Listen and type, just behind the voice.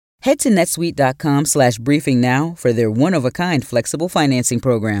Head to netsuite.com/briefing now for their one-of-a-kind flexible financing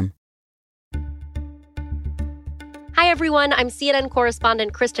program. Hi, everyone. I'm CNN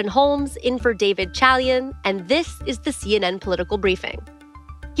correspondent Kristen Holmes, in for David Chalian, and this is the CNN Political Briefing.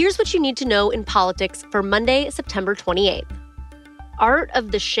 Here's what you need to know in politics for Monday, September 28th. Art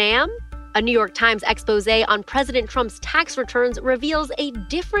of the Sham? A New York Times expose on President Trump's tax returns reveals a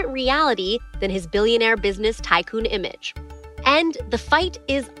different reality than his billionaire business tycoon image. And the fight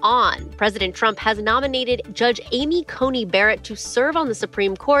is on. President Trump has nominated Judge Amy Coney Barrett to serve on the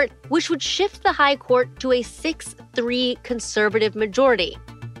Supreme Court, which would shift the High Court to a 6-3 conservative majority.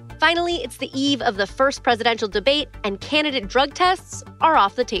 Finally, it's the eve of the first presidential debate, and candidate drug tests are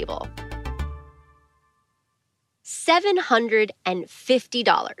off the table.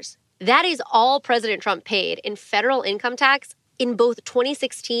 $750. That is all President Trump paid in federal income tax in both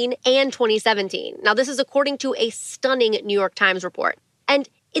 2016 and 2017. Now, this is according to a stunning New York Times report. And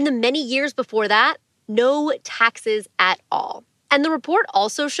in the many years before that, no taxes at all. And the report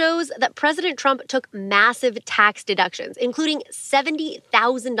also shows that President Trump took massive tax deductions, including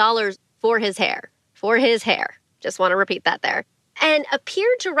 $70,000 for his hair. For his hair. Just want to repeat that there. And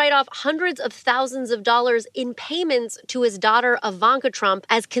appeared to write off hundreds of thousands of dollars in payments to his daughter Ivanka Trump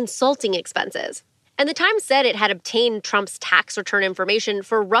as consulting expenses. And the Times said it had obtained Trump's tax return information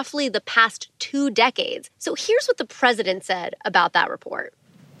for roughly the past 2 decades. So here's what the president said about that report.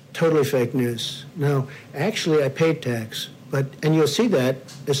 Totally fake news. No, actually, I paid tax. And you'll see that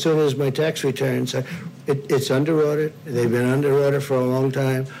as soon as my tax returns. It's under audit. They've been under audit for a long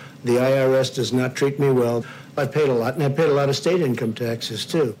time. The IRS does not treat me well. I paid a lot, and I paid a lot of state income taxes,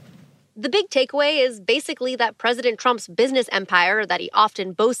 too. The big takeaway is basically that President Trump's business empire that he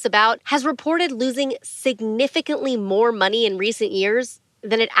often boasts about has reported losing significantly more money in recent years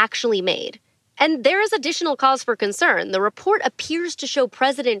than it actually made. And there is additional cause for concern. The report appears to show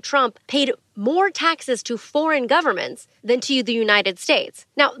President Trump paid more taxes to foreign governments than to the United States.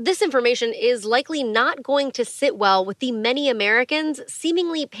 Now, this information is likely not going to sit well with the many Americans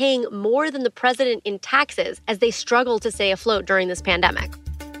seemingly paying more than the president in taxes as they struggle to stay afloat during this pandemic.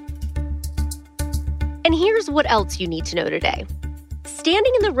 And here's what else you need to know today.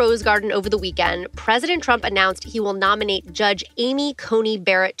 Standing in the Rose Garden over the weekend, President Trump announced he will nominate Judge Amy Coney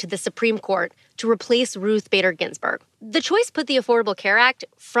Barrett to the Supreme Court to replace Ruth Bader Ginsburg. The choice put the Affordable Care Act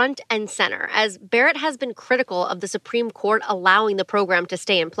front and center, as Barrett has been critical of the Supreme Court allowing the program to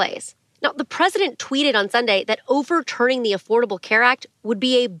stay in place. Now, the president tweeted on Sunday that overturning the Affordable Care Act would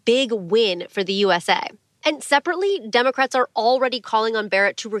be a big win for the USA. And separately, Democrats are already calling on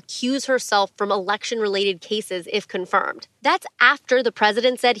Barrett to recuse herself from election-related cases if confirmed. That's after the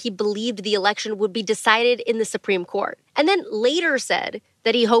president said he believed the election would be decided in the Supreme Court, and then later said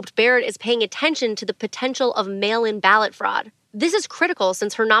that he hoped Barrett is paying attention to the potential of mail-in ballot fraud. This is critical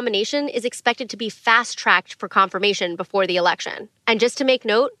since her nomination is expected to be fast-tracked for confirmation before the election. And just to make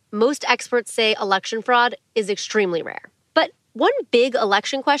note, most experts say election fraud is extremely rare. But one big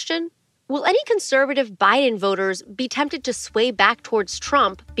election question: will any conservative Biden voters be tempted to sway back towards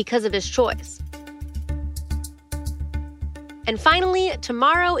Trump because of his choice? And finally,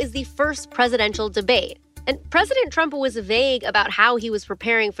 tomorrow is the first presidential debate. And President Trump was vague about how he was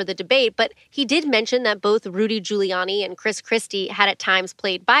preparing for the debate, but he did mention that both Rudy Giuliani and Chris Christie had at times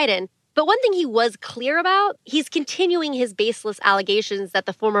played Biden. But one thing he was clear about, he's continuing his baseless allegations that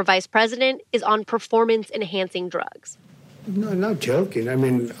the former vice president is on performance-enhancing drugs. No, I'm not joking. I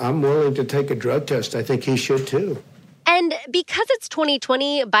mean, I'm willing to take a drug test. I think he should, too. And because it's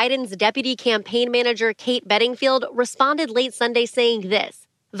 2020, Biden's deputy campaign manager, Kate Bedingfield, responded late Sunday saying this: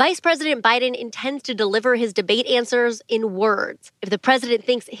 Vice President Biden intends to deliver his debate answers in words. If the president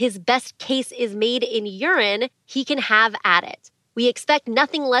thinks his best case is made in urine, he can have at it. We expect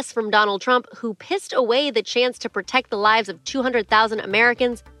nothing less from Donald Trump, who pissed away the chance to protect the lives of 200,000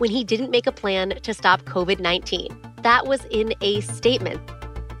 Americans when he didn't make a plan to stop COVID-19. That was in a statement.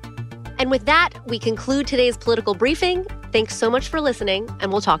 And with that, we conclude today's political briefing. Thanks so much for listening,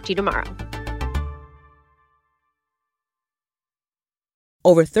 and we'll talk to you tomorrow.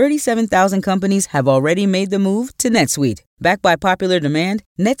 Over 37,000 companies have already made the move to NetSuite. Backed by popular demand,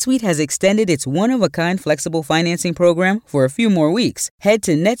 NetSuite has extended its one-of-a-kind flexible financing program for a few more weeks. Head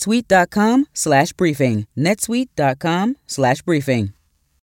to netsuite.com/briefing. netsuite.com/briefing.